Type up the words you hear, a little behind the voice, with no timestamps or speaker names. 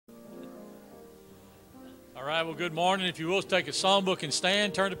All right, well, good morning. If you will, take a psalm book and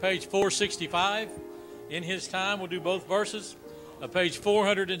stand. Turn to page 465. In His time, we'll do both verses. Page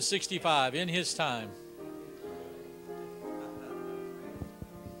 465, In His time.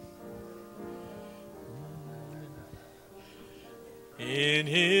 In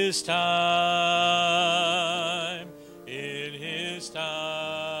His time, in His time,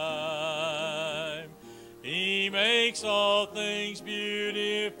 He makes all things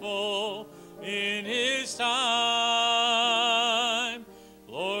beautiful. In His time,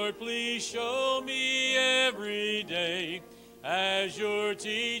 Lord, please show me every day as You're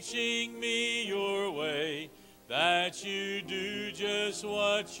teaching me Your way, that You do just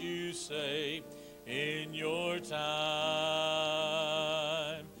what You say in Your time,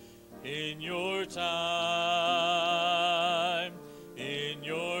 in Your time, in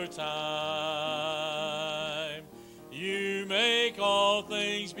Your time. You make all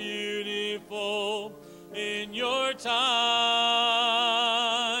things beautiful in Your time.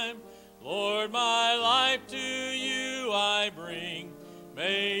 Lord, my life to You I bring.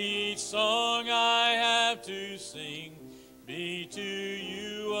 May each song I have to sing be to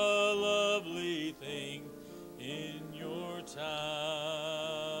You a lovely thing in Your time.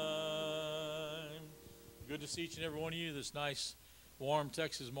 Good to see each and every one of you this nice, warm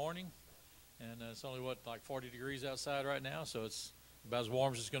Texas morning. And it's only, like 40 degrees outside right now, so it's about as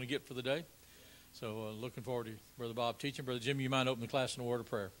warm as it's going to get for the day. So looking forward to Brother Bob teaching. Brother Jim, you mind opening the class in a word of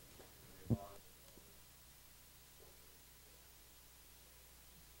prayer?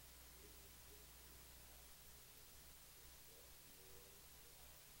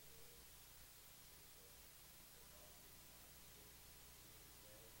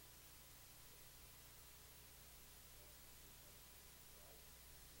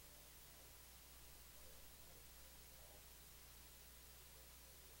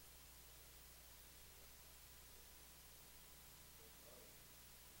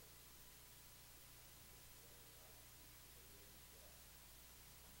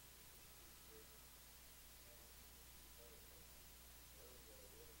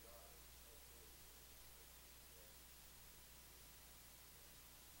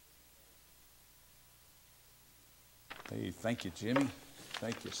 Hey, thank you, Jimmy.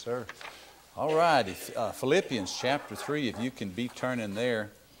 Thank you, sir. All right, Philippians chapter 3, if you can be turning there.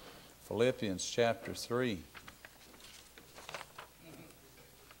 Philippians chapter 3.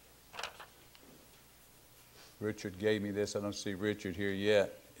 Richard gave me this. I don't see Richard here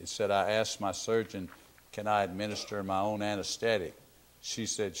yet. It said, I asked my surgeon, can I administer my own anesthetic? She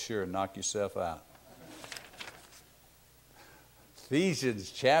said, sure, knock yourself out.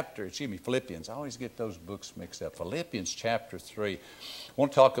 Philippians, I always get those books mixed up. Philippians chapter 3. I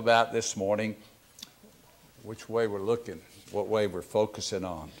want to talk about this morning which way we're looking, what way we're focusing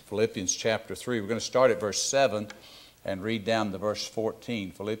on. Philippians chapter 3. We're going to start at verse 7 and read down to verse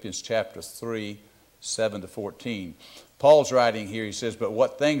 14. Philippians chapter 3, 7 to 14. Paul's writing here, he says, but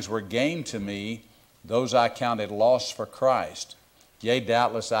what things were gained to me, those I counted loss for Christ. Yea,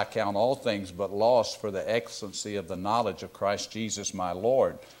 doubtless I count all things but loss for the excellency of the knowledge of Christ Jesus my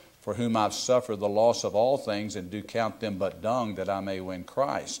Lord, for whom I've suffered the loss of all things, and do count them but dung, that I may win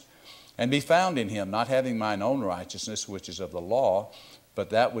Christ, and be found in Him, not having mine own righteousness, which is of the law,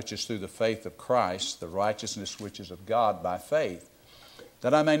 but that which is through the faith of Christ, the righteousness which is of God by faith,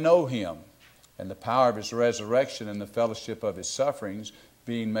 that I may know Him, and the power of His resurrection, and the fellowship of His sufferings,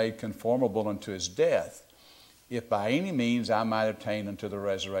 being made conformable unto His death, if by any means I might attain unto the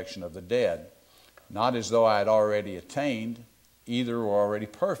resurrection of the dead. Not as though I had already attained, either were already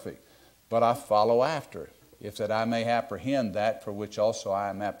perfect, but I follow after, if that I may apprehend that for which also I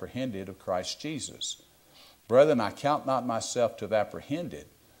am apprehended of Christ Jesus. Brethren, I count not myself to have apprehended,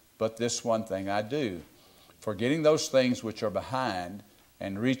 but this one thing I do, forgetting those things which are behind,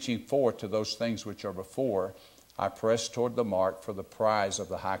 and reaching forth to those things which are before, I press toward the mark for the prize of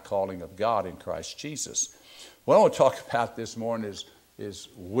the high calling of God in Christ Jesus. What I want to talk about this morning is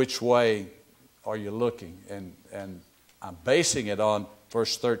which way are you looking? And I'm basing it on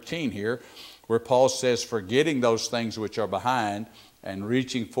verse 13 here, where Paul says, forgetting those things which are behind and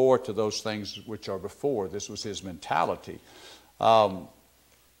reaching forward to those things which are before. This was his mentality. I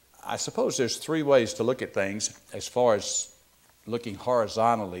suppose there's three ways to look at things as far as looking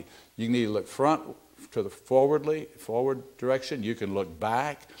horizontally. You can either look front to the forward direction, you can look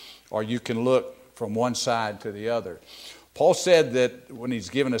back, or you can look from one side to the other. Paul said that when he's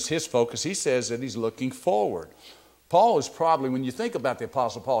given us his focus, he says that he's looking forward. Paul is probably, when you think about the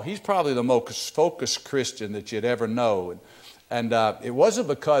Apostle Paul, he's probably the most focused Christian that you'd ever know. And it wasn't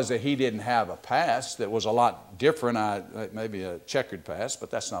because that he didn't have a past that was a lot different, maybe a checkered past,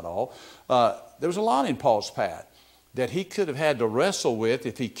 but that's not all. There was a lot in Paul's past that he could have had to wrestle with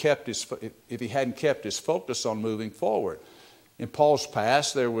if he hadn't kept his focus on moving forward. In Paul's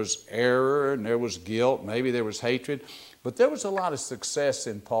past, there was error and there was guilt, maybe there was hatred, but there was a lot of success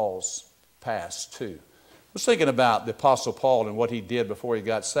in Paul's past too. I was thinking about the Apostle Paul and what he did before he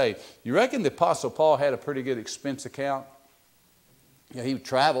got saved. You reckon the Apostle Paul had a pretty good expense account? He would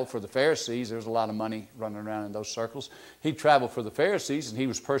travel for the Pharisees. There was a lot of money running around in those circles. He'd travel for the Pharisees, and he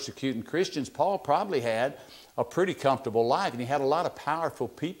was persecuting Christians. Paul probably had a pretty comfortable life, and he had a lot of powerful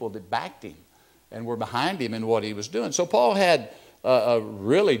people that backed him and were behind him in what he was doing. So Paul had a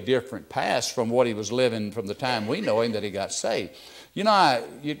really different past from what he was living from the time we know him that he got saved. You know,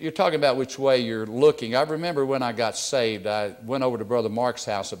 you're talking about which way you're looking. I remember when I got saved, I went over to Brother Mark's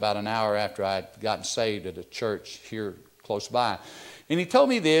house about an hour after I'd gotten saved at a church here close by. And he told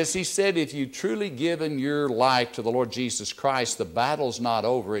me this. He said, if you've truly given your life to the Lord Jesus Christ, the battle's not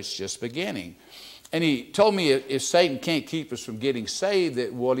over, it's just beginning. And he told me if Satan can't keep us from getting saved,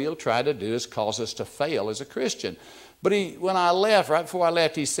 that what he'll try to do is cause us to fail as a Christian. But when I left, right before I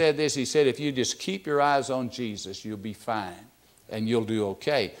left, he said this. He said, if you just keep your eyes on Jesus, you'll be fine and you'll do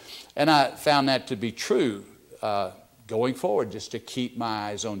okay. And I found that to be true going forward, just to keep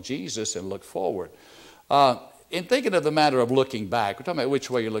my eyes on Jesus and look forward. In thinking of the matter of looking back, we're talking about which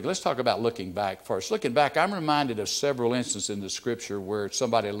way you're looking. Let's talk about looking back first. Looking back, I'm reminded of several instances in the Scripture where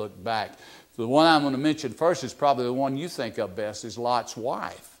somebody looked back. The one I'm going to mention first is probably the one you think of best, is Lot's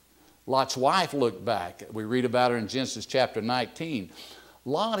wife. Lot's wife looked back. We read about her in Genesis chapter 19.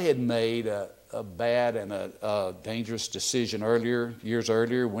 Lot had made a bad and a dangerous decision years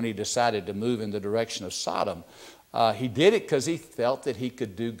earlier, when he decided to move in the direction of Sodom. He did it because he felt that he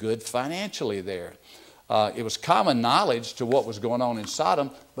could do good financially there. It was common knowledge to what was going on in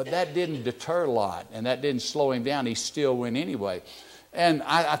Sodom, but that didn't deter Lot, and that didn't slow him down. He still went anyway. And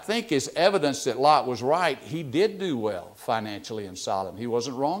I think as evidence that Lot was right, he did do well financially in Sodom. He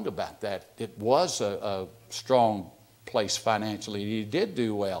wasn't wrong about that. It was a strong place financially. He did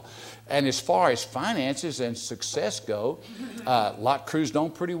do well. And as far as finances and success go, Lot cruised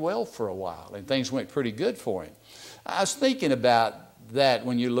on pretty well for a while, and things went pretty good for him. I was thinking about that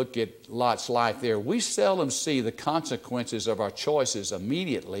when you look at Lot's life there. We seldom see the consequences of our choices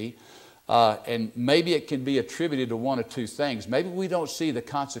immediately, and maybe it can be attributed to one of two things. Maybe we don't see the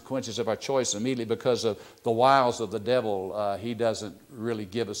consequences of our choice immediately because of the wiles of the devil. He doesn't really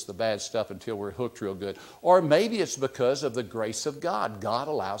give us the bad stuff until we're hooked real good. Or maybe it's because of the grace of God. God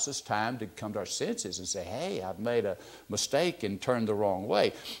allows us time to come to our senses and say, hey, I've made a mistake and turned the wrong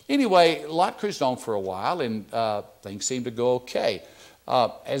way. Anyway, Lot cruised on for a while, and things seemed to go okay.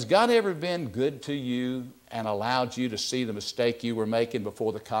 Has God ever been good to you and allowed you to see the mistake you were making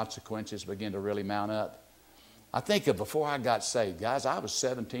before the consequences begin to really mount up? I think of before I got saved, guys, I was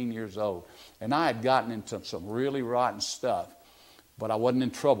 17 years old, and I had gotten into some really rotten stuff, but I wasn't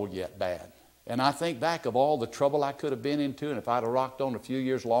in trouble yet bad. And I think back of all the trouble I could have been into, and if I'd have rocked on a few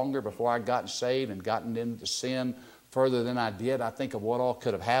years longer before I got saved and gotten into sin further than I did, I think of what all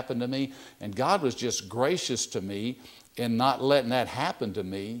could have happened to me. And God was just gracious to me in not letting that happen to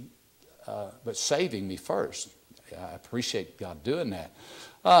me, but saving me first. I appreciate God doing that.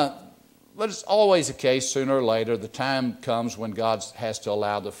 But it's always the case, sooner or later, the time comes when God has to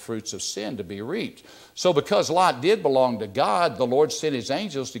allow the fruits of sin to be reaped. So because Lot did belong to God, the Lord sent His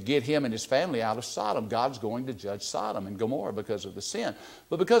angels to get him and his family out of Sodom. God's going to judge Sodom and Gomorrah because of the sin.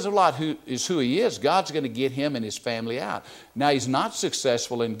 But because of Lot, who he is, God's going to get him and his family out. Now, He's not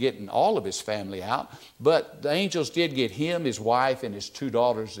successful in getting all of his family out, but the angels did get him, his wife, and his 2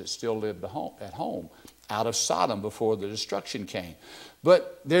 daughters that still lived at home out of Sodom before the destruction came.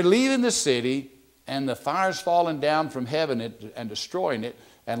 But they're leaving the city, and the fire's falling down from heaven and destroying it,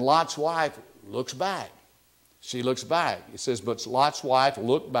 and Lot's wife looks back. She looks back. It says, but Lot's wife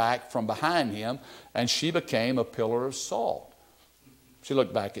looked back from behind him, and she became a pillar of salt. She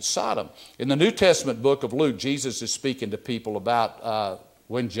looked back at Sodom. In the New Testament book of Luke, Jesus is speaking to people about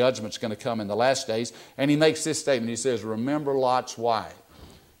when judgment's going to come in the last days, and He makes this statement. He says, remember Lot's wife.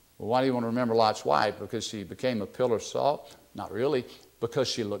 Well, why do you want to remember Lot's wife? Because she became a pillar of salt? Not really. Because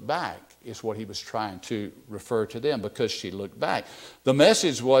she looked back is what He was trying to refer to them, because she looked back. The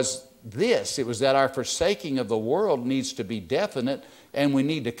message was this. It was that our forsaking of the world needs to be definite, and we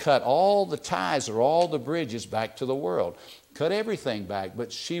need to cut all the ties or all the bridges back to the world. Cut everything back.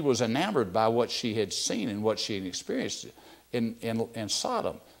 But she was enamored by what she had seen and what she had experienced in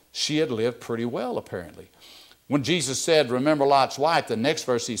Sodom. She had lived pretty well, apparently. When Jesus said, remember Lot's wife, the next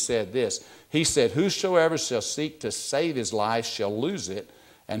verse he said this. He said, whosoever shall seek to save his life shall lose it,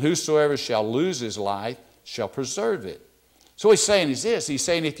 and whosoever shall lose his life shall preserve it. So what he's saying is this. He's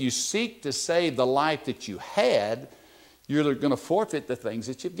saying if you seek to save the life that you had, you're going to forfeit the things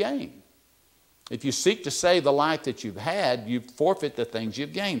that you've gained. If you seek to save the life that you've had, you forfeit the things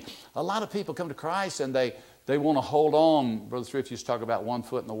you've gained. A lot of people come to Christ and they want to hold on. Brother Thrift used to talk about 1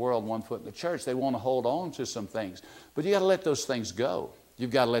 foot in the world, 1 foot in the church. They want to hold on to some things. But you got to let those things go.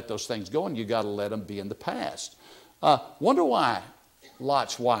 You've got to let those things go, and you've got to let them be in the past. Wonder why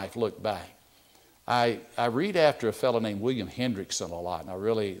Lot's wife looked back. I read after a fellow named William Hendrickson a lot, and I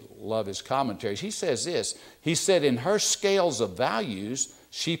really love his commentaries. He says this. He said, in her scales of values,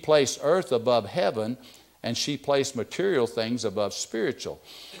 she placed earth above heaven, and she placed material things above spiritual.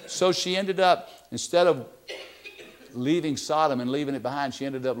 So she ended up, instead of leaving Sodom and leaving it behind, she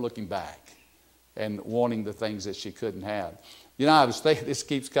ended up looking back and wanting the things that she couldn't have. You know, I was thinking, this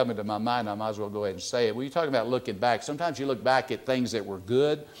keeps coming to my mind, I might as well go ahead and say it. When you're talking about looking back, sometimes you look back at things that were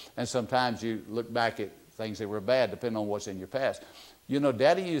good, and sometimes you look back at things that were bad, depending on what's in your past. You know,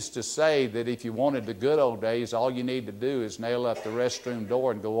 Daddy used to say that if you wanted the good old days, all you need to do is nail up the restroom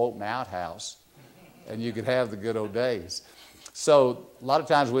door and go open the outhouse, and you could have the good old days. So a lot of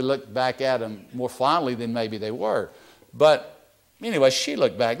times we look back at them more fondly than maybe they were. But anyway, she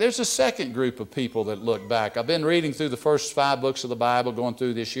looked back. There's a second group of people that look back. I've been reading through the first 5 books of the Bible going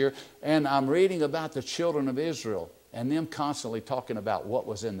through this year, and I'm reading about the children of Israel and them constantly talking about what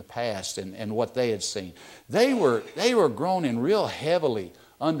was in the past and what they had seen. They were groaning real heavily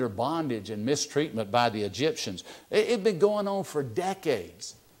under bondage and mistreatment by the Egyptians. It had been going on for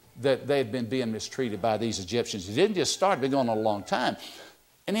decades that they had been being mistreated by these Egyptians. It didn't just start, it had been going on a long time.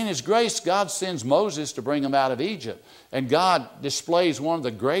 And in His grace, God sends Moses to bring them out of Egypt. And God displays one of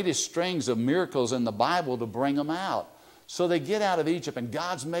the greatest strings of miracles in the Bible to bring them out. So they get out of Egypt, and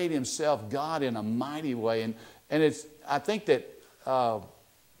God's made Himself God in a mighty way. And I think that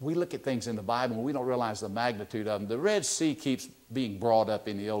we look at things in the Bible and we don't realize the magnitude of them. The Red Sea keeps being brought up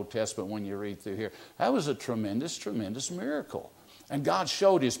in the Old Testament when you read through here. That was a tremendous, tremendous miracle. And God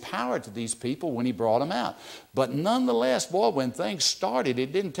showed His power to these people when He brought them out. But nonetheless, boy, when things started,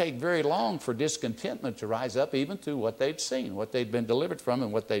 it didn't take very long for discontentment to rise up, even through what they'd seen, what they'd been delivered from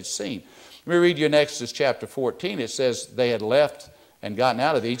and what they'd seen. Let me read you in Exodus chapter 14. It says they had left and gotten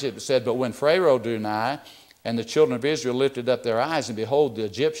out of Egypt. It said, but when Pharaoh drew nigh, and the children of Israel lifted up their eyes, and behold, the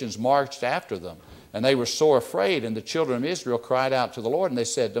Egyptians marched after them. And they were sore afraid, and the children of Israel cried out to the Lord, and they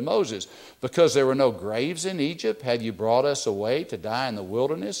said to Moses, because there were no graves in Egypt, have you brought us away to die in the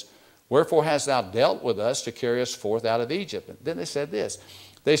wilderness? Wherefore hast thou dealt with us to carry us forth out of Egypt? And then they said this.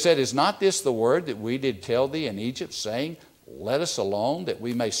 They said, is not this the word that we did tell thee in Egypt, saying, let us alone, that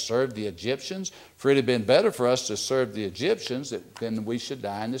we may serve the Egyptians? For it had been better for us to serve the Egyptians than we should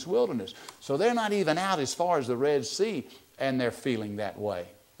die in this wilderness. So they're not even out as far as the Red Sea, and they're feeling that way.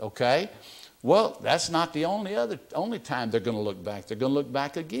 Okay? Well, that's not the only time they're going to look back. They're going to look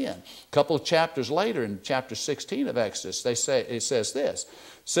back again. A couple of chapters later, in chapter 16 of Exodus, it says this. It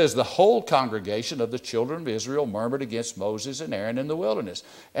says, the whole congregation of the children of Israel murmured against Moses and Aaron in the wilderness.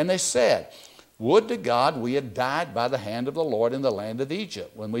 And they said, would to God we had died by the hand of the Lord in the land of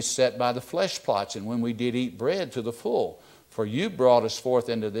Egypt, when we sat by the flesh pots, and when we did eat bread to the full. For you brought us forth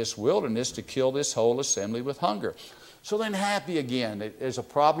into this wilderness to kill this whole assembly with hunger. So then happy again. There's a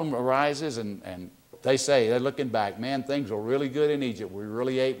problem arises, and they say, they're looking back, man, things were really good in Egypt. We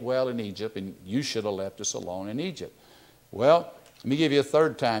really ate well in Egypt, and you should have left us alone in Egypt. Well, let me give you a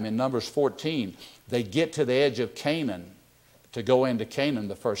third time. In Numbers 14, they get to the edge of Canaan, to go into Canaan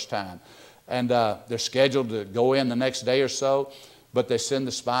the first time. And they're scheduled to go in the next day or so, but they send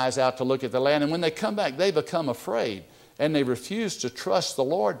the spies out to look at the land. And when they come back, they become afraid. And they refuse to trust the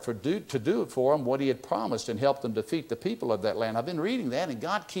Lord to do for them what He had promised and help them defeat the people of that land. I've been reading that, and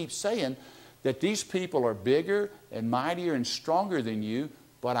God keeps saying that these people are bigger and mightier and stronger than you,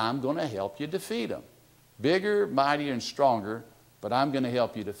 but I'm going to help you defeat them. Bigger, mightier, and stronger, but I'm going to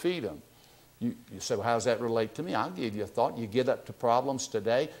help you defeat them. You say, well, how does that relate to me? I'll give you a thought. You get up to problems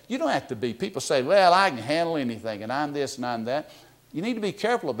today. You don't have to be. People say, well, I can handle anything, and I'm this and I'm that. You need to be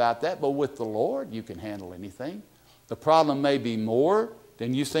careful about that, but with the Lord, you can handle anything. The problem may be more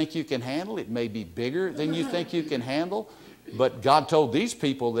than you think you can handle. It may be bigger than you think you can handle. But God told these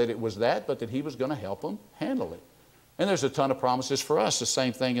people that it was that, but that He was going to help them handle it. And there's a ton of promises for us, the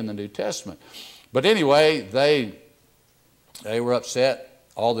same thing in the New Testament. But anyway, they were upset.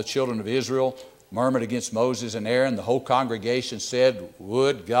 All the children of Israel murmured against Moses and Aaron. The whole congregation said,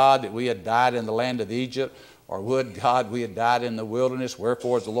 would God that we had died in the land of Egypt, Or would God we had died in the wilderness,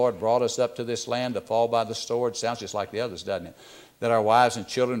 wherefore has the Lord brought us up to this land to fall by the sword? Sounds just like the others, doesn't it? That our wives and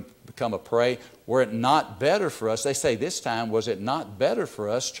children become a prey. Were it not better for us, they say this time, was it not better for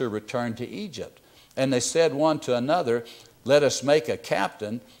us to return to Egypt? And they said one to another, let us make a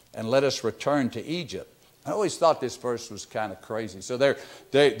captain and let us return to Egypt. I always thought this verse was kind of crazy. So they're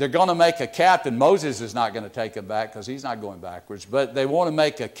going to make a captain. Moses is not going to take them back because he's not going backwards. But they want to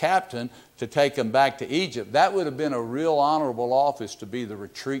make a captain to take them back to Egypt. That would have been a real honorable office to be the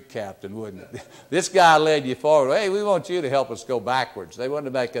retreat captain, wouldn't it? This guy led you forward. Hey, we want you to help us go backwards. They wanted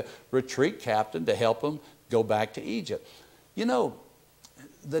to make a retreat captain to help them go back to Egypt. You know,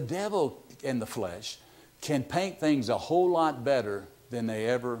 the devil in the flesh can paint things a whole lot better than they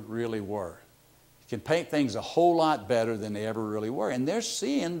ever really were. Can paint things a whole lot better than they ever really were. And they're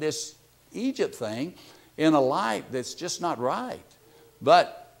seeing this Egypt thing in a light that's just not right.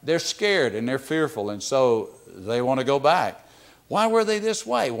 But they're scared and they're fearful, and so they want to go back. Why were they this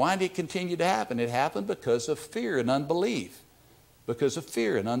way? Why did it continue to happen? It happened because of fear and unbelief. Because of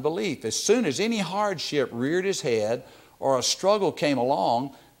fear and unbelief. As soon as any hardship reared its head or a struggle came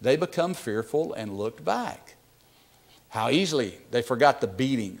along, they become fearful and looked back. How easily they forgot the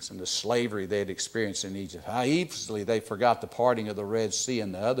beatings and the slavery they had experienced in Egypt. How easily they forgot the parting of the Red Sea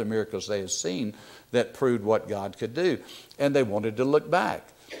and the other miracles they had seen that proved what God could do. And they wanted to look back.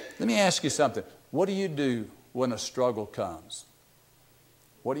 Let me ask you something. What do you do when a struggle comes?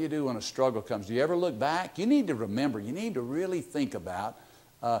 What do you do when a struggle comes? Do you ever look back? You need to remember. You need to really think about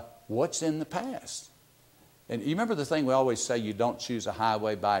what's in the past. And you remember the thing we always say, you don't choose a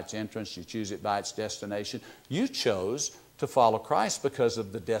highway by its entrance, you choose it by its destination. You chose to follow Christ because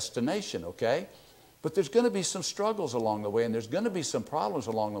of the destination, okay? But there's going to be some struggles along the way, and there's going to be some problems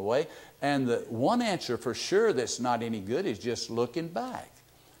along the way. And the one answer for sure that's not any good is just looking back.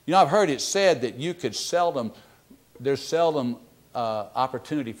 You know, I've heard it said that there's seldom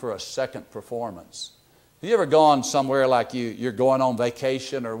opportunity for a second performance. Have you ever gone somewhere like you're going on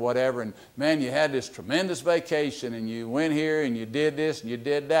vacation or whatever, and man, you had this tremendous vacation and you went here and you did this and you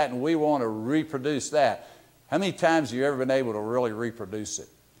did that, and we want to reproduce that. How many times have you ever been able to really reproduce it?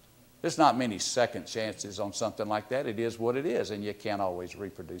 There's not many second chances on something like that. It is what it is, and you can't always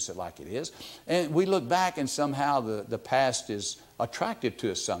reproduce it like it is. And we look back and somehow the past is attractive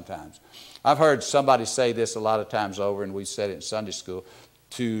to us sometimes. I've heard somebody say this a lot of times over, and we said it in Sunday school,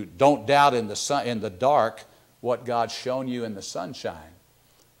 to don't doubt in the dark what God's shown you in the sunshine.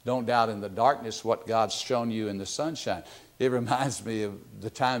 Don't doubt in the darkness what God's shown you in the sunshine. It reminds me of the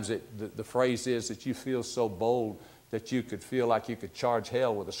times that the phrase is that you feel so bold that you could feel like you could charge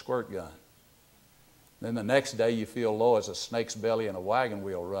hell with a squirt gun. Then the next day you feel low as a snake's belly in a wagon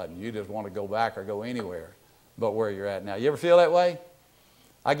wheel rutting. You just want to go back or go anywhere but where you're at now. You ever feel that way?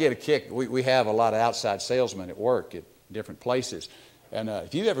 I get a kick. We have a lot of outside salesmen at work at different places. And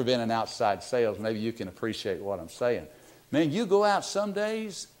if you've ever been in outside sales, maybe you can appreciate what I'm saying. Man, you go out some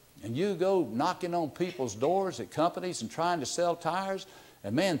days and you go knocking on people's doors at companies and trying to sell tires,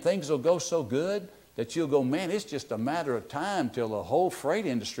 and man, things will go so good that you'll go, man, it's just a matter of time till the whole freight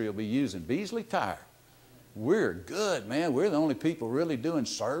industry will be using Beasley Tire. We're good, man. We're the only people really doing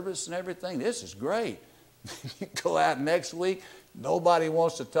service and everything. This is great. You go out next week, nobody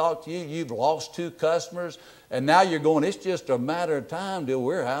wants to talk to you. You've lost 2 customers, and now you're going, it's just a matter of time till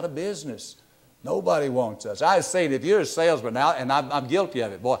we're out of business. Nobody wants us. I was saying, if you're a salesman now, and I'm guilty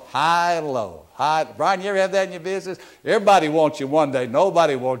of it, boy, high and low. Brian, you ever have that in your business? Everybody wants you one day.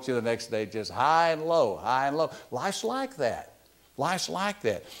 Nobody wants you the next day. Just high and low, high and low. Life's like that. Life's like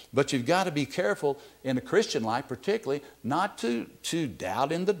that. But you've got to be careful in the Christian life, particularly, not to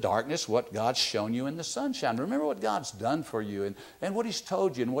doubt in the darkness what God's shown you in the sunshine. Remember what God's done for you and what He's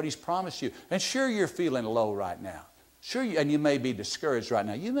told you and what He's promised you. And sure, you're feeling low right now. Sure, and you may be discouraged right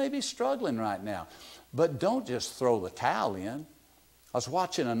now. You may be struggling right now. But don't just throw the towel in. I was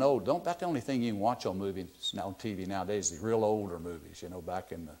watching that's the only thing you can watch on movies on TV nowadays, the real older movies,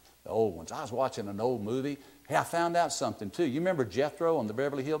 back in the old ones. I was watching an old movie. Hey, I found out something too. You remember Jethro on the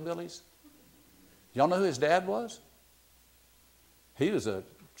Beverly Hillbillies? Y'all know who his dad was? He was a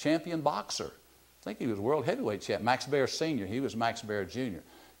champion boxer. I think he was world heavyweight champ. Max Baer Sr. He was Max Baer Jr.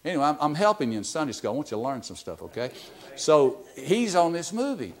 Anyway, I'm helping you in Sunday school. I want you to learn some stuff, okay? So he's on this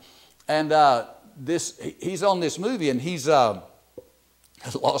movie. And he's on this movie, and he's I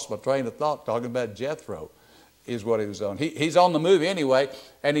lost my train of thought talking about Jethro is what he was on. He's on the movie anyway,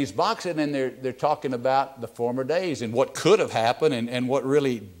 and he's boxing, and they're talking about the former days and what could have happened and what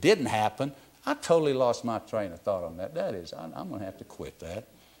really didn't happen. I totally lost my train of thought on that. I'm going to have to quit that,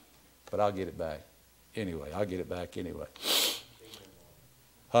 but I'll get it back anyway.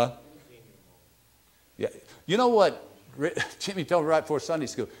 Huh? Yeah. You know what Jimmy told me right before Sunday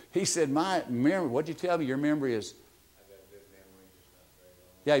school? He said, my memory, what'd you tell me your memory is? I've got a good memory, just not very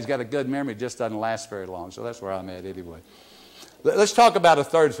long. Yeah, he's got a good memory, just doesn't last very long. So that's where I'm at anyway. Let's talk about a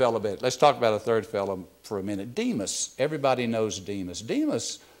third fellow a bit. Let's talk about a third fellow for a minute. Demas. Everybody knows Demas.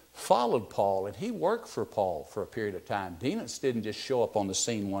 Demas followed Paul, and he worked for Paul for a period of time. Demas didn't just show up on the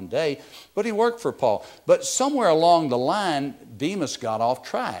scene one day, but he worked for Paul. But somewhere along the line, Demas got off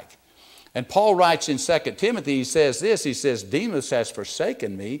track. And Paul writes in 2 Timothy, he says this, he says, Demas has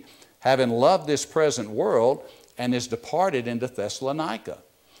forsaken me, having loved this present world, and is departed into Thessalonica.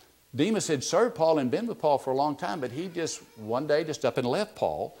 Demas had served Paul and been with Paul for a long time, but he just one day just up and left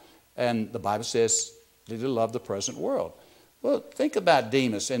Paul. And the Bible says that he loved the present world. Well, think about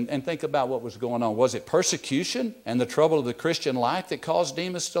Demas and think about what was going on. Was it persecution and the trouble of the Christian life that caused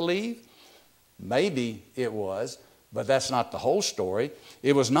Demas to leave? Maybe it was, but that's not the whole story.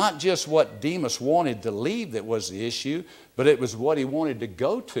 It was not just what Demas wanted to leave that was the issue, but it was what he wanted to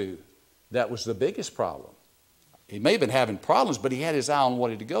go to that was the biggest problem. He may have been having problems, but he had his eye on what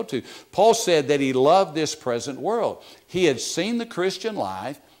he wanted to go to. Paul said that he loved this present world. He had seen the Christian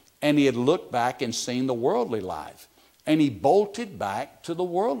life, and he had looked back and seen the worldly life. And he bolted back to the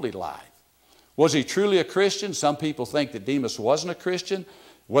worldly life. Was he truly a Christian? Some people think that Demas wasn't a Christian.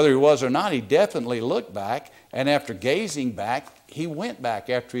 Whether he was or not, he definitely looked back, and after gazing back, he went back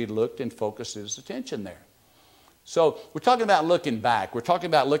after he looked and focused his attention there. So we're talking about looking back. We're talking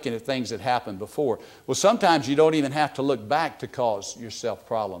about looking at things that happened before. Well, sometimes you don't even have to look back to cause yourself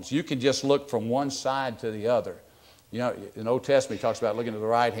problems. You can just look from one side to the other. You know, in the Old Testament, he talks about looking to the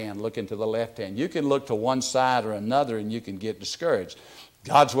right hand, looking to the left hand. You can look to one side or another and you can get discouraged.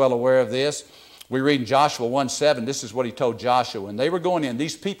 God's well aware of this. We read in Joshua 1:7, this is what he told Joshua. When they were going in,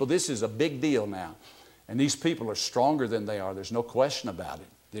 these people, this is a big deal now. And these people are stronger than they are. There's no question about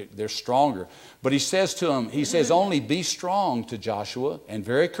it. They're stronger. But he says to them, he says, only be strong to Joshua and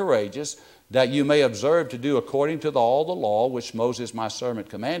very courageous, that you may observe to do according to all the law which Moses my servant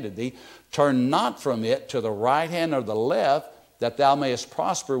commanded thee. Turn not from it to the right hand or the left, that thou mayest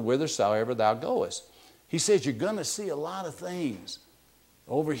prosper whithersoever thou goest. He says you're going to see a lot of things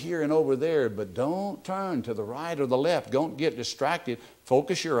over here and over there, but don't turn to the right or the left. Don't get distracted.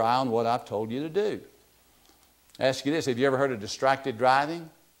 Focus your eye on what I've told you to do. I ask you this, have you ever heard of distracted driving?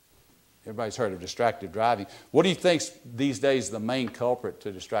 Everybody's heard of distracted driving. What do you think's these days the main culprit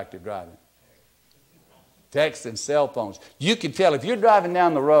to distracted driving? Text and cell phones. You can tell if you're driving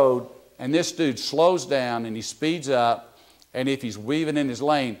down the road and this dude slows down and he speeds up, and if he's weaving in his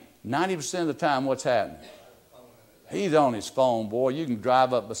lane, 90% of the time what's happening? He's on his phone, boy. You can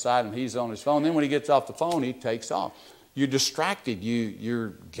drive up beside him, he's on his phone. Then when he gets off the phone, he takes off. You're distracted. You're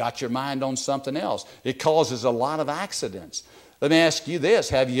got your mind on something else. It causes a lot of accidents. Let me ask you this.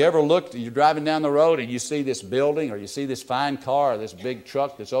 Have you ever looked, you're driving down the road and you see this building or you see this fine car or this big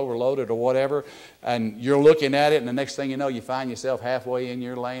truck that's overloaded or whatever, and you're looking at it, and the next thing you know, you find yourself halfway in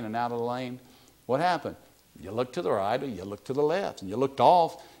your lane and out of the lane? What happened? You look to the right or you look to the left, and you looked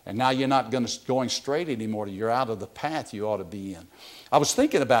off, and now you're not going straight anymore. You're out of the path you ought to be in. I was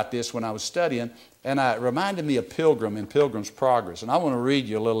thinking about this when I was studying, and it reminded me of Pilgrim in Pilgrim's Progress. And I want to read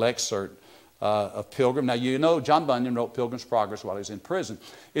you a little excerpt of Pilgrim. Now, you know John Bunyan wrote Pilgrim's Progress while he was in prison.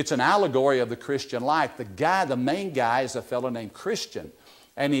 It's an allegory of the Christian life. The main guy is a fellow named Christian.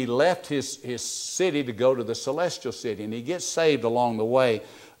 And he left his city to go to the celestial city. And he gets saved along the way.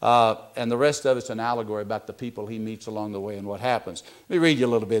 And the rest of it's an allegory about the people he meets along the way and what happens. Let me read you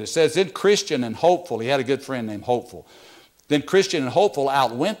a little bit. It says, then Christian and Hopeful, he had a good friend named Hopeful. Then Christian and Hopeful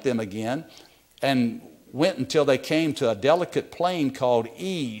outwent them again and went until they came to a delicate plain called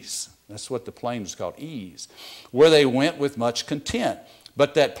Ease. That's what the plain was called, Ease, where they went with much content.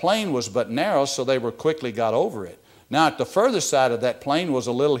 But that plain was but narrow, so they were quickly got over it. Now at the further side of that plain was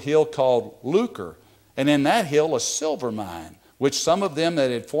a little hill called Lucre, and in that hill a silver mine, which some of them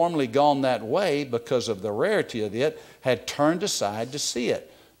that had formerly gone that way, because of the rarity of it, had turned aside to see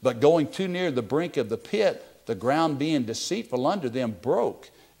it. But going too near the brink of the pit, the ground being deceitful under them broke,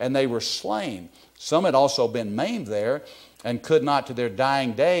 and they were slain. Some had also been maimed there, and could not to their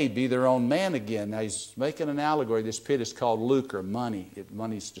dying day be their own man again. Now he's making an allegory. This pit is called lucre, money.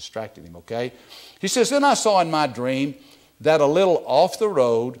 Money's distracted him, okay? He says, then I saw in my dream that a little off the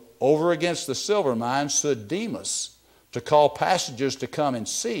road, over against the silver mine, stood Demas to call passengers to come and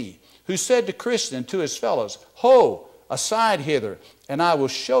see, who said to Christian and to his fellows, ho, aside hither, and I will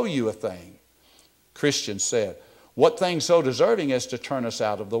show you a thing. Christian said, what thing so deserving as to turn us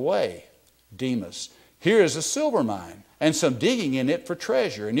out of the way? Demas, here is a silver mine, and some digging in it for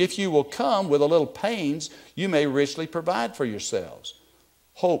treasure. And if you will come with a little pains, you may richly provide for yourselves.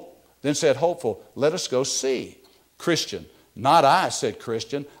 Then said Hopeful, let us go see. Christian, not I, said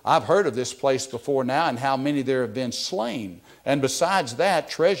Christian. I've heard of this place before now and how many there have been slain. And besides that,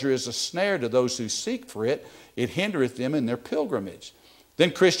 treasure is a snare to those who seek for it. It hindereth them in their pilgrimage.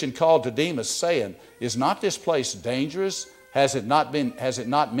 Then Christian called to Demas, saying, is not this place dangerous? Has it not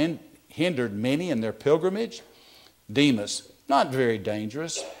hindered many in their pilgrimage? Demas, not very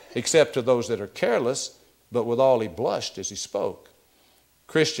dangerous, except to those that are careless. But withal he blushed as he spoke.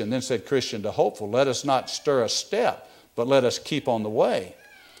 Christian, then said Christian to Hopeful, let us not stir a step, but let us keep on the way.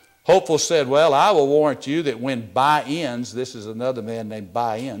 Hopeful said, well, I will warrant you that when By-ends, this is another man named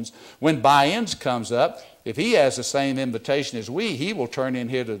By-ends, when By-ends comes up, if he has the same invitation as we, he will turn in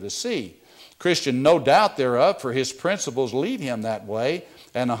here to the sea. Christian, no doubt thereof, for his principles lead him that way,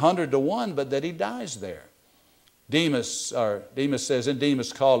 and 100 to 1, but that he dies there. Demas says, and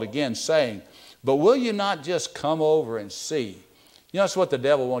Demas called again, saying, but will you not just come over and see? You know, that's what the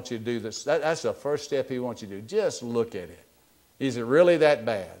devil wants you to do. That's the first step he wants you to do. Just look at it. Is it really that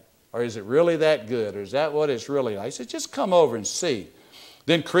bad? Or is it really that good? Or is that what it's really like? He said, just come over and see.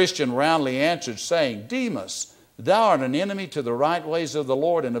 Then Christian roundly answered, saying, Demas, thou art an enemy to the right ways of the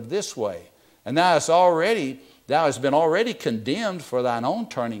Lord and of this way. And thou hast been already condemned for thine own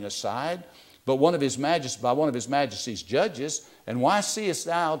turning aside, but by one of his majesty's judges. And why seest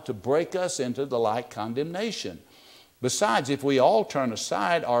thou to break us into the like condemnation? Besides, if we all turn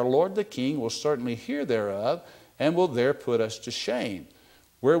aside, our Lord the King will certainly hear thereof, and will there put us to shame,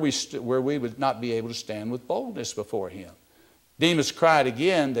 where we would not be able to stand with boldness before him. Demas cried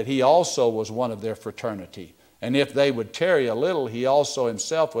again that he also was one of their fraternity, and if they would tarry a little, he also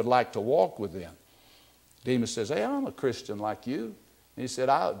himself would like to walk with them. Demas says, hey, I'm a Christian like you. And he said,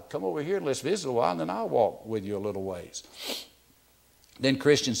 I'll come over here and let's visit a while, and then I'll walk with you a little ways. Then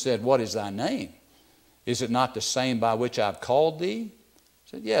Christian said, what is thy name? Is it not the same by which I've called thee? He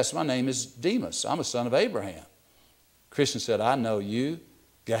said, yes, my name is Demas. I'm a son of Abraham. Christian said, I know you.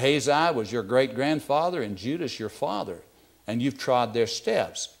 Gehazi was your great-grandfather, and Judas your father, and you've trod their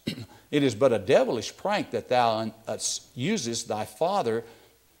steps. It is but a devilish prank that thou usest thy father.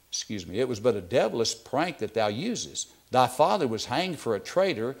 It was but a devilish prank that thou usest. Thy father was hanged for a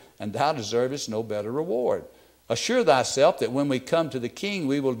traitor, and thou deservest no better reward. Assure thyself that when we come to the king,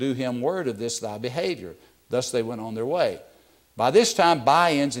 we will do him word of this thy behavior. Thus they went on their way. By this time,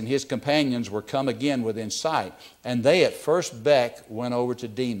 By-ends and his companions were come again within sight, and they at first beck went over to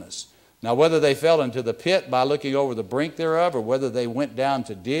Demas. Now whether they fell into the pit by looking over the brink thereof, or whether they went down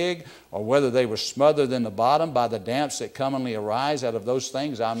to dig, or whether they were smothered in the bottom by the damps that commonly arise out of those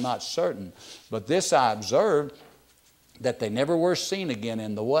things, I'm not certain. But this I observed, that they never were seen again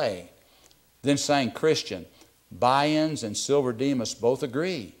in the way. Then sang Christian, By-ends and Silver Demas both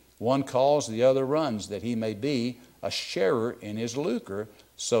agree. One calls, the other runs, that he may be a sharer in his lucre.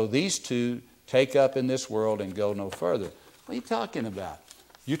 So these two take up in this world and go no further. What are you talking about?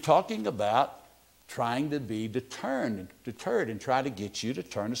 You're talking about trying to be deterred and try to get you to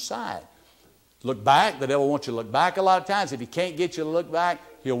turn aside. Look back. The devil wants you to look back a lot of times. If he can't get you to look back,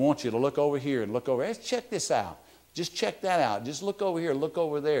 he'll want you to look over here and look over there. Let's check this out. Just check that out. Just look over here, look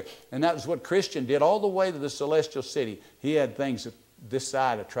over there. And that was what Christian did all the way to the celestial city. He had things that this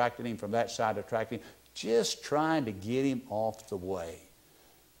side attracted him, from that side attracted him. Just trying to get him off the way.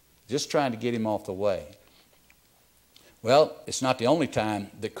 Just trying to get him off the way. Well, it's not the only time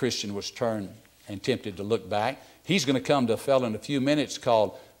that Christian was turned and tempted to look back. He's going to come to a fellow in a few minutes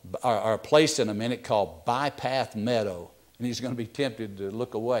called, or a place in a minute called Bypath Meadow. And he's going to be tempted to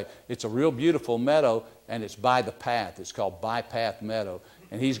look away. It's a real beautiful meadow, and it's by the path. It's called Bypath Meadow.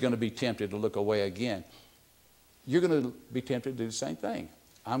 And he's going to be tempted to look away again. You're going to be tempted to do the same thing.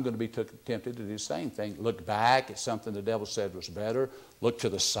 I'm going to be tempted to do the same thing. Look back at something the devil said was better. Look to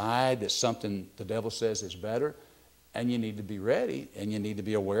the side at something the devil says is better. And you need to be ready, and you need to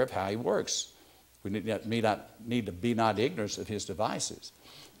be aware of how he works. We need to be not ignorant of his devices.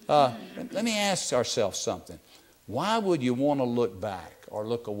 Let me ask ourselves something. Why would you want to look back or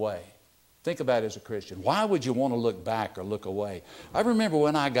look away? Think about it as a Christian. Why would you want to look back or look away? I remember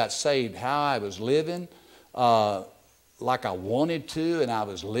when I got saved, how I was living like I wanted to, and I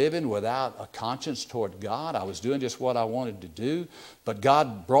was living without a conscience toward God. I was doing just what I wanted to do, but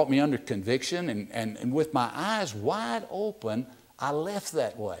God brought me under conviction, and with my eyes wide open, I left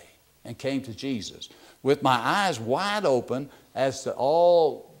that way and came to Jesus. With my eyes wide open as to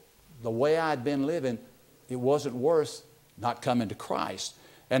all the way I'd been living, it wasn't worth not coming to Christ.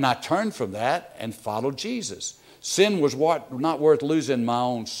 And I turned from that and followed Jesus. Sin was not worth losing my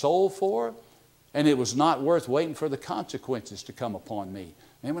own soul for, and it was not worth waiting for the consequences to come upon me.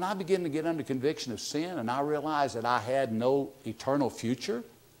 And when I began to get under conviction of sin and I realized that I had no eternal future,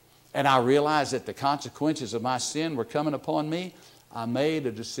 and I realized that the consequences of my sin were coming upon me, I made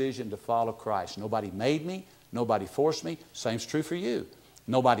a decision to follow Christ. Nobody made me. Nobody forced me. Same's true for you.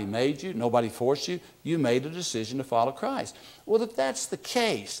 Nobody made you. Nobody forced you. You made a decision to follow Christ. Well, if that's the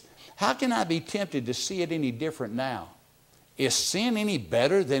case, how can I be tempted to see it any different now? Is sin any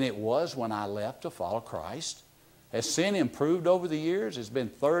better than it was when I left to follow Christ? Has sin improved over the years? It's been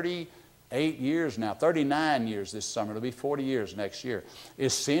 38 years now, 39 years this summer. It'll be 40 years next year.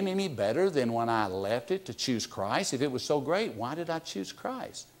 Is sin any better than when I left it to choose Christ? If it was so great, why did I choose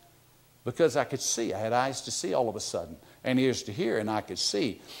Christ? Because I could see. I had eyes to see all of a sudden, and ears to hear, and I could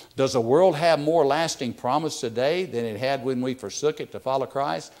see. Does the world have more lasting promise today than it had when we forsook it to follow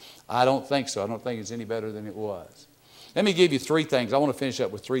Christ? I don't think so. I don't think it's any better than it was. Let me give you three things. I want to finish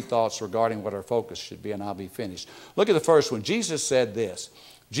up with three thoughts regarding what our focus should be, and I'll be finished. Look at the first one. Jesus said this.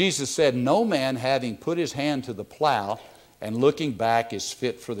 Jesus said, "No man having put his hand to the plow and looking back is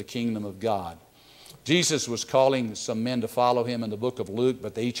fit for the kingdom of God." Jesus was calling some men to follow him in the book of Luke,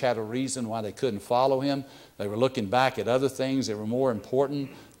 but they each had a reason why they couldn't follow him. They were looking back at other things that were more important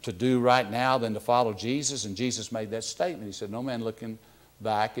to do right now than to follow Jesus, and Jesus made that statement. He said, "No man looking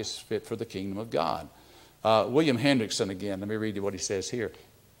back is fit for the kingdom of God." William Hendrickson again, let me read you what he says here.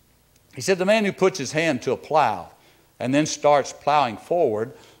 He said, "The man who puts his hand to a plow and then starts plowing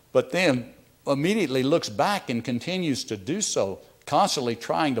forward, but then immediately looks back and continues to do so, constantly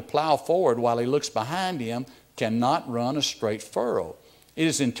trying to plow forward while he looks behind him, cannot run a straight furrow. It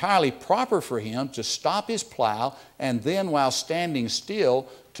is entirely proper for him to stop his plow and then, while standing still,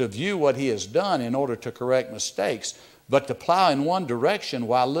 to view what he has done in order to correct mistakes. But to plow in one direction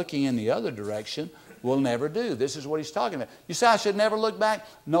while looking in the other direction will never do." This is what he's talking about. You say, "I should never look back."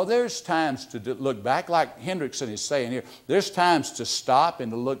 No, there's times to look back, like Hendrickson is saying here. There's times to stop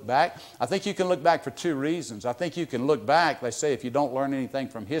and to look back. I think you can look back for two reasons. I think you can look back. They say if you don't learn anything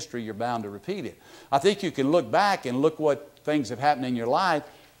from history, you're bound to repeat it. I think you can look back and look what things have happened in your life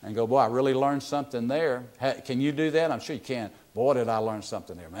and go, "Boy, I really learned something there." Can you do that? I'm sure you can. "Boy, did I learn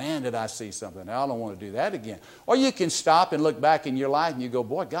something there. Man, did I see something there. I don't want to do that again." Or you can stop and look back in your life and you go,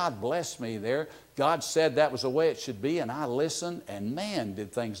 "Boy, God blessed me there. God said that was the way it should be, and I listened, and man,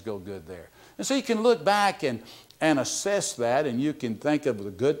 did things go good there." And so you can look back and assess that, and you can think of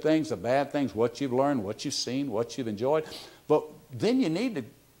the good things, the bad things, what you've learned, what you've seen, what you've enjoyed. But then you need to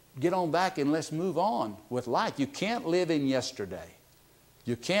get on back and let's move on with life. You can't live in yesterday.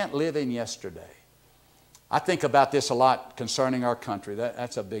 You can't live in yesterday. I think about this a lot concerning our country.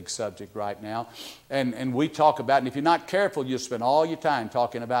 That's a big subject right now. And we talk about it, and if you're not careful, you'll spend all your time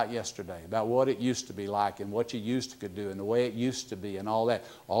talking about yesterday, about what it used to be like and what you used to could do and the way it used to be and all that.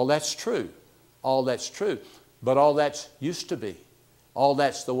 All that's true. All that's true. But all that's used to be. All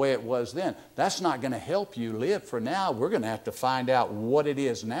that's the way it was then. That's not going to help you live for now. We're going to have to find out what it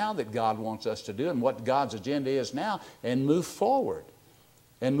is now that God wants us to do and what God's agenda is now and move forward.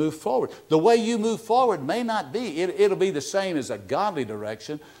 And move forward. The way you move forward may not be, it'll be the same as a godly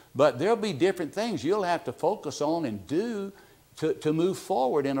direction, but there'll be different things you'll have to focus on and do to move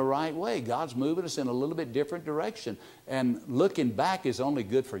forward in a right way. God's moving us in a little bit different direction. And looking back is only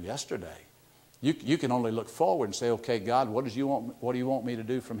good for yesterday. You can only look forward and say, "Okay, God, what do you want me to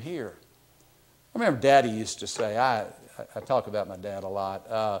do from here?" I remember Daddy used to say, I talk about my dad a lot.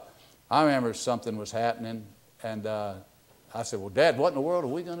 I remember something was happening, and I said, "Well, Dad, what in the world are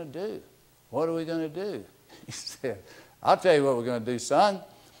we going to do? What are we going to do?" He said, "I'll tell you what we're going to do, son."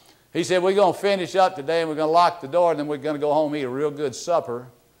 He said, "We're going to finish up today, and we're going to lock the door, and then we're going to go home and eat a real good supper,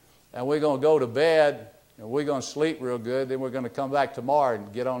 and we're going to go to bed, and we're going to sleep real good, then we're going to come back tomorrow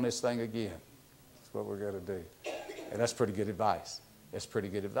and get on this thing again." That's what we're going to do. And that's pretty good advice. That's pretty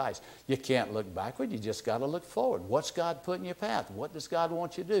good advice. You can't look backward. You just got to look forward. What's God put in your path? What does God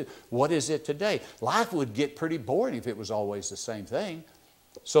want you to do? What is it today? Life would get pretty boring if it was always the same thing.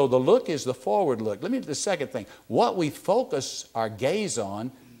 So the look is the forward look. Let me do the second thing. What we focus our gaze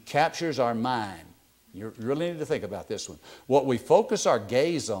on captures our mind. You really need to think about this one. What we focus our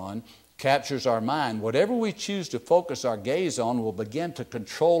gaze on captures our mind. Whatever we choose to focus our gaze on will begin to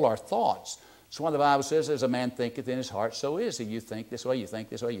control our thoughts. So when the Bible says, "As a man thinketh in his heart, so is he." You think this way, you think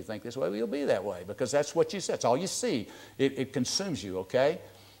this way, you think this way, well, you'll be that way because that's what you see. That's all you see. It consumes you, okay?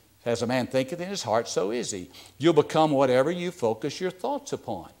 "As a man thinketh in his heart, so is he." You'll become whatever you focus your thoughts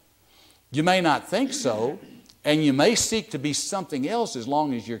upon. You may not think so, and you may seek to be something else as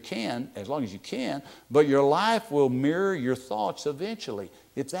long as you can, but your life will mirror your thoughts eventually.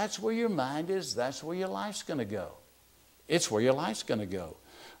 If that's where your mind is, that's where your life's going to go. It's where your life's going to go.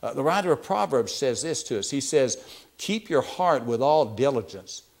 The writer of Proverbs says this to us. He says, "Keep your heart with all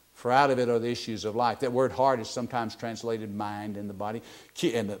diligence, For out of it are the issues of life. That word heart is sometimes translated mind in the body,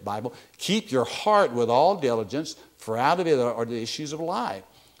 in the Bible. Keep your heart with all diligence, for out of it are the issues of life.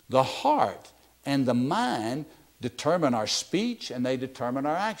 The heart and the mind determine our speech and they determine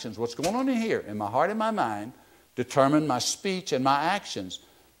our actions. What's going on in here? In my heart and my mind determine my speech and my actions.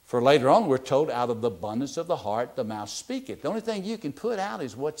 For later on we're told, out of the abundance of the heart the mouth speaketh. The only thing you can put out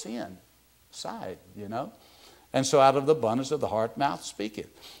is what's inside, you know. And so out of the abundance of the heart mouth speaketh.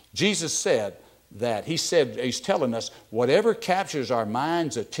 Jesus said that. He's telling us whatever captures our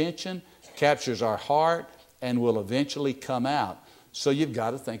mind's attention, captures our heart, and will eventually come out. So you've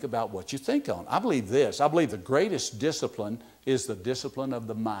got to think about what you think on. I believe this. I believe the greatest discipline is the discipline of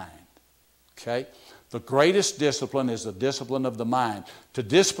the mind. Okay? The greatest discipline is the discipline of the mind. To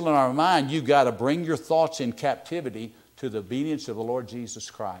discipline our mind, you've got to bring your thoughts in captivity to the obedience of the Lord Jesus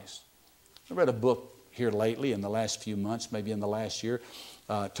Christ. I read a book here lately in the last few months, maybe in the last year,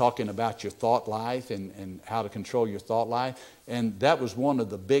 talking about your thought life and how to control your thought life. And that was one of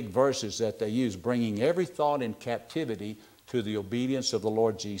the big verses that they use, bringing every thought in captivity to the obedience of the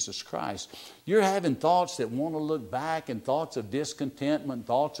Lord Jesus Christ. You're having thoughts that want to look back and thoughts of discontentment,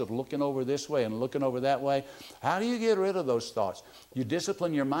 thoughts of looking over this way and looking over that way. How do you get rid of those thoughts? You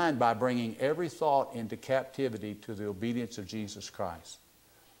discipline your mind by bringing every thought into captivity to the obedience of Jesus Christ.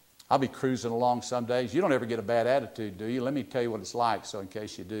 I'll be cruising along some days. You don't ever get a bad attitude, do you? Let me tell you what it's like, so in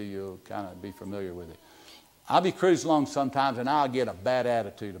case you do, you'll kind of be familiar with it. I'll be cruising along sometimes and I'll get a bad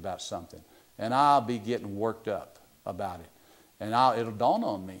attitude about something. And I'll be getting worked up about it. And it'll dawn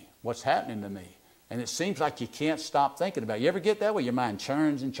on me what's happening to me. And it seems like you can't stop thinking about it. You ever get that way? Your mind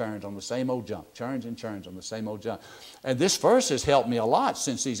churns and churns on the same old junk. Churns and churns on the same old junk. And this verse has helped me a lot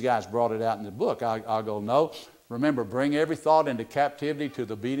since these guys brought it out in the book. I'll go, no. Remember, bring every thought into captivity to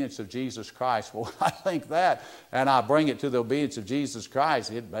the obedience of Jesus Christ. Well, I think that, and I bring it to the obedience of Jesus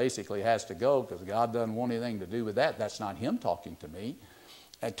Christ, it basically has to go because God doesn't want anything to do with that. That's not Him talking to me.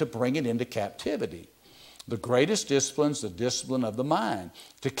 To bring it into captivity. The greatest discipline is the discipline of the mind.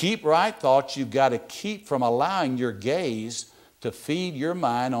 To keep right thoughts, you've got to keep from allowing your gaze to feed your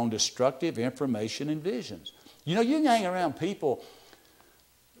mind on destructive information and visions. You know, you can hang around people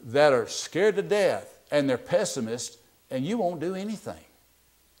that are scared to death and they're pessimists and you won't do anything.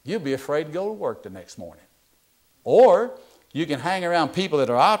 You'll be afraid to go to work the next morning. Or you can hang around people that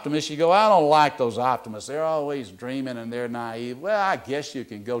are optimists. You go, I don't like those optimists. They're always dreaming and they're naive. Well, I guess you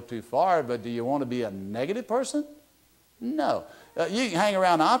can go too far, but do you want to be a negative person? No. You can hang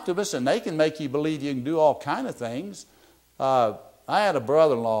around optimists and they can make you believe you can do all kind of things. I had a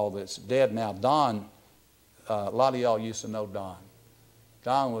brother-in-law that's dead now, Don. A lot of y'all used to know Don.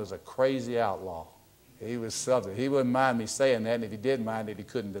 Don was a crazy outlaw. He was something. He wouldn't mind me saying that, and if he did mind it, he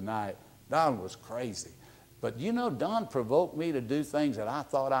couldn't deny it. Don was crazy. But you know, Don provoked me to do things that I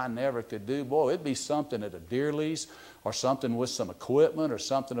thought I never could do. Boy, it'd be something at a deer lease or something with some equipment or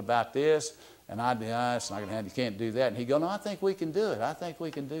something about this. And I'd be, it's not going to happen. You can't do that. And he'd go, no, I think we can do it. I think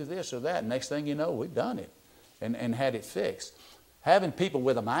we can do this or that. And next thing you know, we've done it and had it fixed. Having people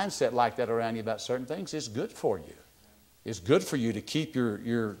with a mindset like that around you about certain things is good for you. It's good for you to keep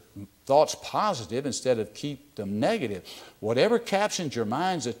your thoughts positive instead of keep them negative. Whatever captures your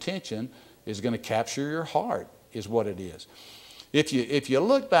mind's attention is going to capture your heart, is what it is. If you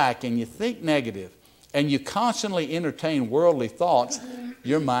look back and you think negative and you constantly entertain worldly thoughts,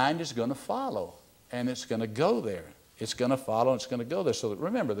 your mind is going to follow and it's going to go there. It's going to follow and it's going to go there. So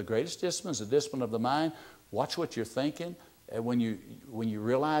remember, the greatest discipline is the discipline of the mind. Watch what you're thinking. And when you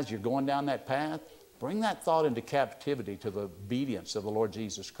realize you're going down that path, bring that thought into captivity to the obedience of the Lord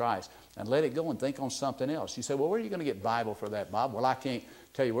Jesus Christ and let it go and think on something else. You say, well, where are you going to get Bible for that, Bob? Well, I can't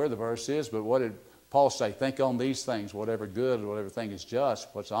tell you where the verse is, but what did Paul say? Think on these things, whatever good, whatever thing is just,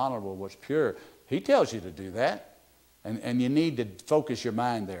 what's honorable, what's pure. He tells you to do that, and you need to focus your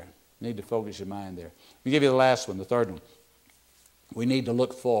mind there. You need to focus your mind there. Let me give you the last one, the third one. We need to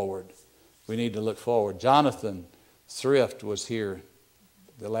look forward. We need to look forward. Jonathan Thrift was here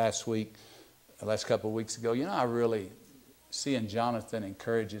the last couple of weeks ago. You know, I really, seeing Jonathan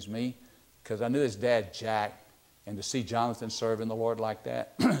encourages me because I knew his dad, Jack, and to see Jonathan serving the Lord like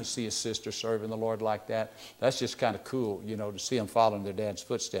that, see his sister serving the Lord like that, that's just kind of cool, you know, to see them following their dad's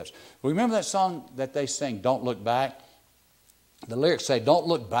footsteps. Remember that song that they sing, Don't Look Back? The lyrics say, don't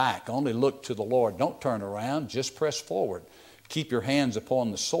look back, only look to the Lord. Don't turn around, just press forward. Keep your hands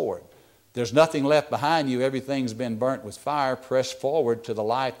upon the sword. There's nothing left behind you. Everything's been burnt with fire. Press forward to the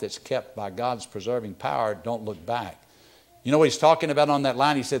life that's kept by God's preserving power. Don't look back. You know what he's talking about on that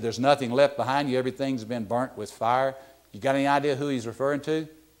line? He said, there's nothing left behind you. Everything's been burnt with fire. You got any idea who he's referring to?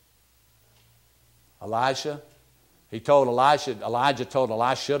 Elijah. Elijah told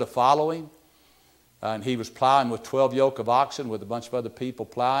Elisha to follow him. And he was plowing with 12 yoke of oxen with a bunch of other people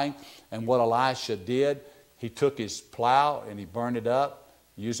plowing. And what Elisha did, he took his plow and he burned it up,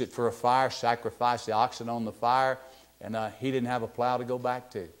 used it for a fire, sacrificed the oxen on the fire, and he didn't have a plow to go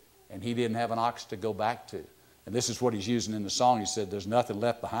back to. And he didn't have an ox to go back to. And this is what he's using in the song. He said, there's nothing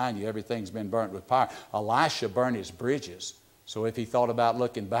left behind you. Everything's been burnt with fire. Elisha burned his bridges. So if he thought about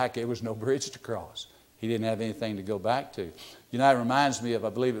looking back, there was no bridge to cross. He didn't have anything to go back to. You know, it reminds me of, I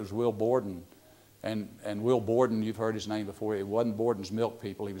believe it was Will Borden. And Will Borden, you've heard his name before. It wasn't Borden's milk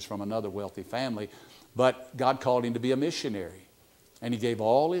people. He was from another wealthy family. But God called him to be a missionary. And he gave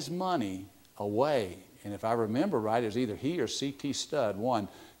all his money away. And if I remember right, it was either he or C.T. Studd, one,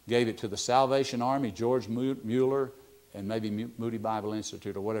 gave it to the Salvation Army, George Mueller, and maybe Moody Bible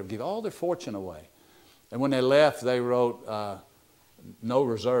Institute or whatever. Gave all their fortune away. And when they left, they wrote no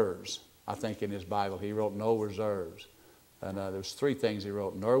reserves. I think in his Bible he wrote no reserves. And there was three things he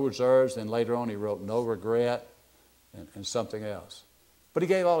wrote. No reserves, then later on he wrote no regret and something else. But he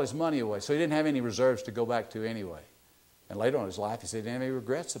gave all his money away, so he didn't have any reserves to go back to anyway. And later on in his life he said he didn't have any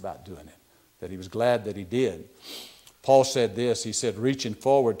regrets about doing it, that he was glad that he did. Paul said this, he said, reaching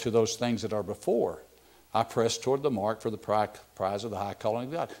forward to those things that are before, I press toward the mark for the prize of the high calling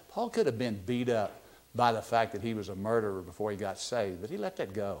of God. Paul could have been beat up by the fact that he was a murderer before he got saved, but he let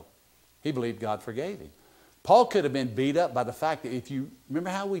that go. He believed God forgave him. Paul could have been beat up by the fact that if you remember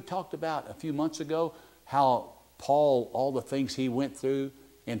how we talked about a few months ago, how Paul, all the things he went through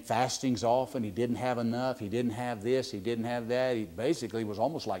in fastings often, he didn't have enough, he didn't have this, he didn't have that. He basically was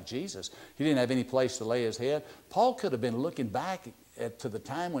almost like Jesus. He didn't have any place to lay his head. Paul could have been looking back to the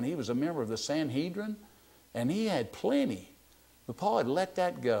time when he was a member of the Sanhedrin, and he had plenty. But Paul had let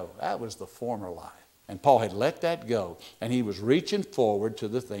that go. That was the former life. And Paul had let that go, and he was reaching forward to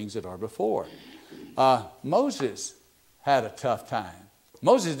the things that are before. Moses had a tough time.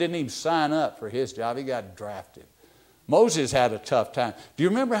 Moses didn't even sign up for his job. He got drafted. Moses had a tough time. Do you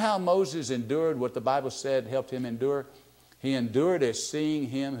remember how Moses endured what the Bible said helped him endure? He endured as seeing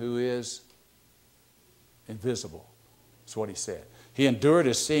him who is invisible. That's what he said. He endured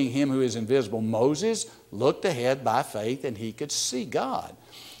as seeing him who is invisible. Moses looked ahead by faith and he could see God.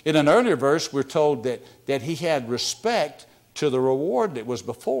 In an earlier verse, we're told that he had respect to the reward that was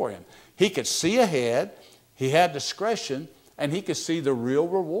before him. He could see ahead, he had discretion, and he could see the real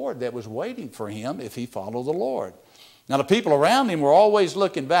reward that was waiting for him if he followed the Lord. Now, the people around him were always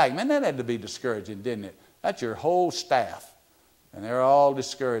looking back. Man, that had to be discouraging, didn't it? That's your whole staff. And they're all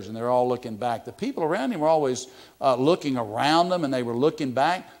discouraged, and they're all looking back. The people around him were always looking around them, and they were looking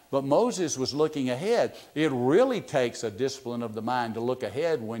back. But Moses was looking ahead. It really takes a discipline of the mind to look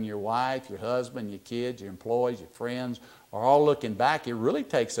ahead when your wife, your husband, your kids, your employees, your friends are all looking back. It really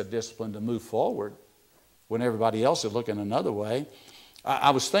takes a discipline to move forward when everybody else is looking another way.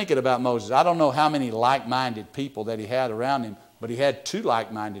 I was thinking about Moses. I don't know how many like-minded people that he had around him, but he had two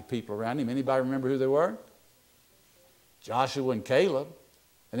like-minded people around him. Anybody remember who they were? Joshua and Caleb.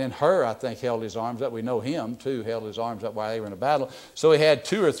 And then Hur, I think, held his arms up. We know him, too, held his arms up while they were in a battle. So he had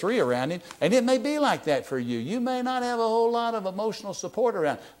two or three around him. And it may be like that for you. You may not have a whole lot of emotional support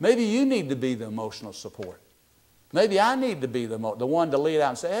around. Maybe you need to be the emotional support. Maybe I need to be the one to lead out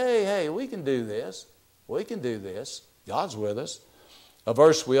and say, hey, we can do this. We can do this. God's with us. A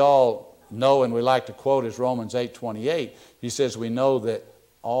verse we all know and we like to quote is Romans 8:28. He says, we know that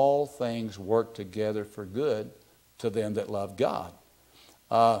all things work together for good to them that love God.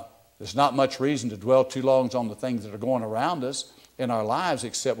 There's not much reason to dwell too long on the things that are going around us in our lives,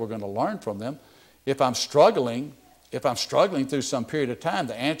 except we're going to learn from them. If I'm struggling through some period of time,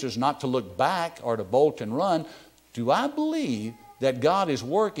 the answer is not to look back or to bolt and run. Do I believe that God is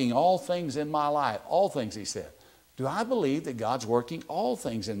working all things in my life? All things, he said. Do I believe that God's working all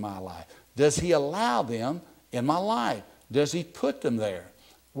things in my life? Does he allow them in my life? Does he put them there?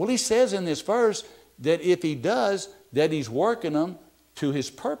 Well, he says in this verse that if he does, that he's working them to his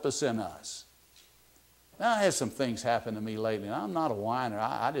purpose in us. Now, I had some things happen to me lately, and I'm not a whiner.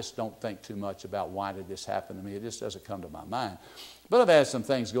 I just don't think too much about why did this happen to me. It just doesn't come to my mind. But I've had some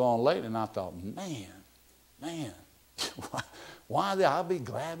things go on lately, and I thought, man, why I'll be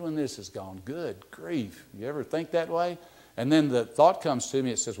glad when this is gone. Good grief. You ever think that way? And then the thought comes to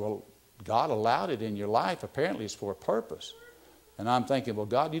me, it says, well, God allowed it in your life. Apparently it's for a purpose. And I'm thinking, well,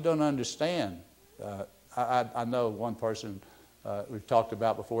 God, you don't understand. I know one person we've talked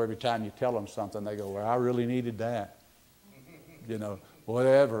about before, every time you tell them something, they go, well, I really needed that.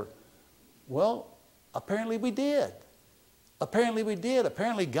 Whatever. Well, apparently we did.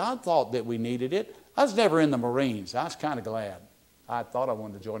 Apparently God thought that we needed it. I was never in the Marines. I was kind of glad. I thought I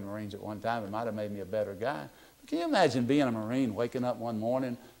wanted to join the Marines at one time. It might have made me a better guy. Can you imagine being a Marine, waking up one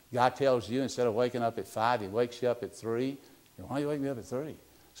morning, God tells you instead of waking up at 5, He wakes you up at 3. Why are you waking me up at 3?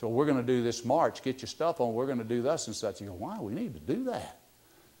 So we're going to do this march. Get your stuff on. We're going to do thus and such. You go, why? We need to do that.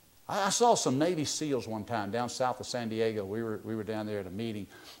 I saw some Navy SEALs one time down south of San Diego. We were down there at a meeting,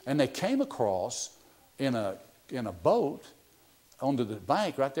 and they came across in a boat onto the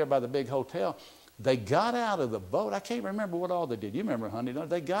bank right there by the big hotel. They got out of the boat. I can't remember what all they did. You remember, honey? Don't you?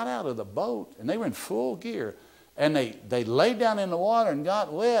 They got out of the boat, and they were in full gear. And they laid down in the water and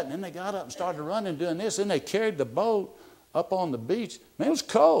got wet, and then they got up and started running doing this. Then they carried the boat up on the beach. Man, it was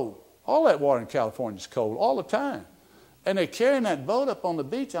cold. All that water in California is cold all the time. And they're carrying that boat up on the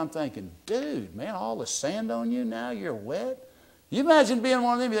beach. I'm thinking, dude, man, all the sand on you now, you're wet. You imagine being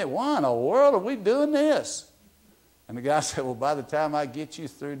one of them, you think, why in the world are we doing this? And the guy said, well, by the time I get you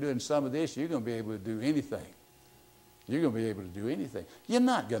through doing some of this, you're going to be able to do anything. You're going to be able to do anything. You're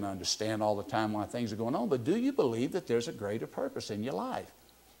not going to understand all the time why things are going on, but do you believe that there's a greater purpose in your life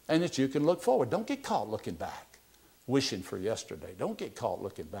and that you can look forward? Don't get caught looking back, wishing for yesterday. Don't get caught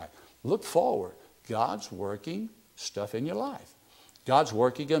looking back. Look forward. God's working stuff in your life. God's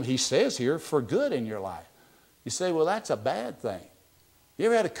working them, He says here, for good in your life. You say, well, that's a bad thing. You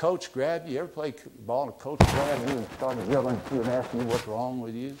ever had a coach grab you? You ever play ball and a coach grabbed you and started yelling at you and asking you what's wrong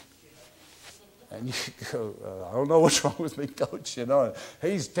with you? And you go, I don't know what's wrong with me, coach, you know.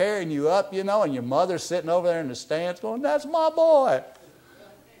 And he's tearing you up, you know, and your mother's sitting over there in the stands going, that's my boy.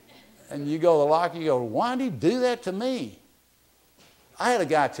 And you go to the locker, you go, why did he do that to me? I had a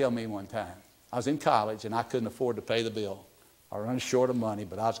guy tell me one time, I was in college and I couldn't afford to pay the bill. I run short of money,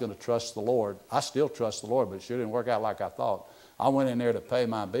 but I was going to trust the Lord. I still trust the Lord, but it sure didn't work out like I thought. I went in there to pay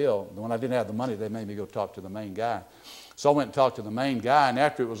my bill. When I didn't have the money, they made me go talk to the main guy. So I went and talked to the main guy, and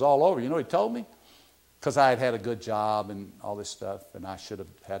after it was all over, you know what he told me? Because I had had a good job and all this stuff, and I should have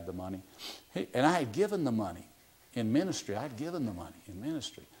had the money. And I had given the money in ministry. I had given the money in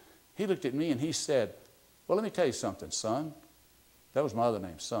ministry. He looked at me and he said, well, let me tell you something, son. That was my other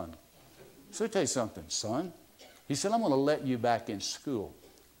name, son. So let me tell you something, son. He said, I'm going to let you back in school.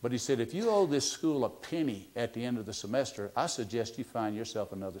 But he said, if you owe this school a penny at the end of the semester, I suggest you find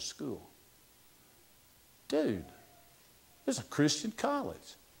yourself another school. Dude, this is a Christian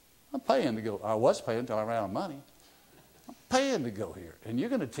college. I'm paying to go. I was paying until I ran out of money. I'm paying to go here. And you're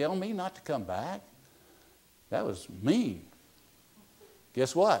going to tell me not to come back? That was mean.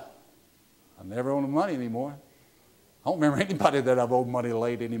 Guess what? I never owe money anymore. I don't remember anybody that I've owed money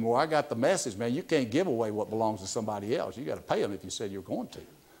late anymore. I got the message, man. You can't give away what belongs to somebody else. You got to pay them if you said you're going to.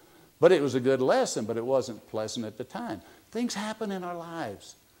 But it was a good lesson, but it wasn't pleasant at the time. Things happen in our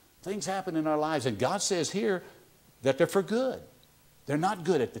lives. Things happen in our lives. And God says here that they're for good. They're not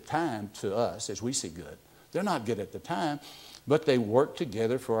good at the time to us as we see good. They're not good at the time, but they work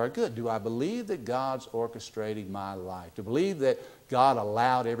together for our good. Do I believe that God's orchestrating my life? Do I believe that God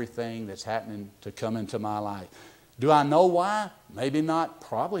allowed everything that's happening to come into my life? Do I know why? Maybe not,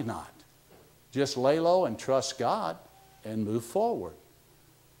 probably not. Just lay low and trust God and move forward.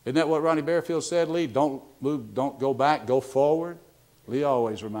 Isn't that what Ronnie Bearfield said, Lee? Don't move, don't go back, go forward. Lee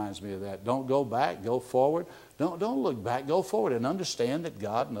always reminds me of that. Don't go back, go forward. Don't look back, go forward and understand that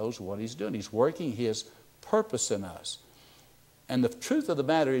God knows what He's doing. He's working His purpose in us. And the truth of the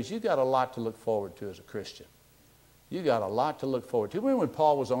matter is you've got a lot to look forward to as a Christian. You've got a lot to look forward to. Remember when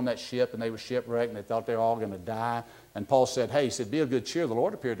Paul was on that ship and they were shipwrecked and they thought they were all going to die? And Paul said, hey, he said, be of good cheer. The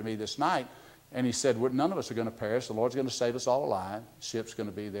Lord appeared to me this night. And he said, none of us are going to perish. The Lord's going to save us all alive. The ship's going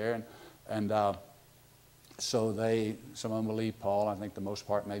to be there. So some of them believed Paul. I think the most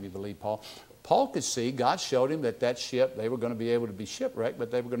part maybe believed Paul. Paul could see, God showed him that ship, they were going to be able to be shipwrecked, but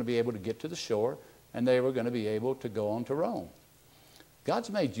they were going to be able to get to the shore, and they were going to be able to go on to Rome. God's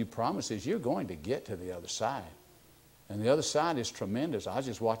made you promises. You're going to get to the other side. And the other side is tremendous. I was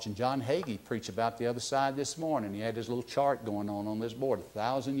just watching John Hagee preach about the other side this morning. He had his little chart going on this board,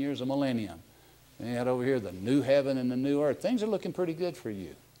 1,000 years of millennium. And he had over here the new heaven and the new earth. Things are looking pretty good for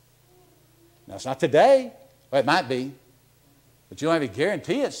you. Now, it's not today. Well, it might be. But you don't have a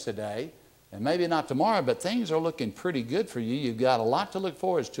guarantee it's today. And maybe not tomorrow, but things are looking pretty good for you. You've got a lot to look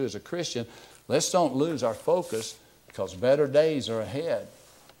forward to as a Christian. Let's don't lose our focus because better days are ahead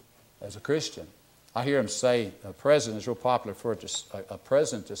as a Christian. I hear him say, a president is real popular for a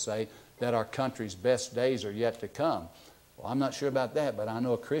president to say that our country's best days are yet to come. Well, I'm not sure about that, but I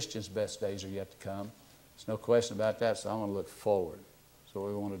know a Christian's best days are yet to come. There's no question about that, so I want to look forward. That's what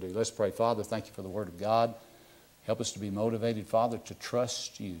we want to do. Let's pray. Father, thank you for the Word of God. Help us to be motivated, Father, to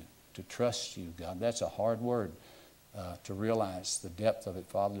trust you. To trust you, God. That's a hard word to realize the depth of it,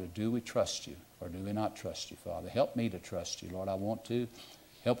 Father. Do we trust you or do we not trust you, Father? Help me to trust you, Lord. I want to.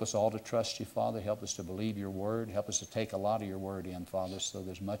 Help us all to trust you, Father. Help us to believe your word. Help us to take a lot of your word in, Father, so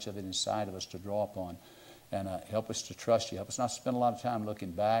there's much of it inside of us to draw upon. And help us to trust you. Help us not spend a lot of time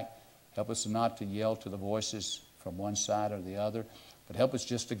looking back. Help us not to yell to the voices from one side or the other. But help us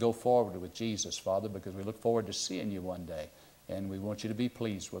just to go forward with Jesus, Father, because we look forward to seeing you one day. And we want you to be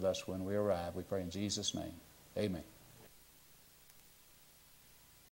pleased with us when we arrive. We pray in Jesus' name. Amen.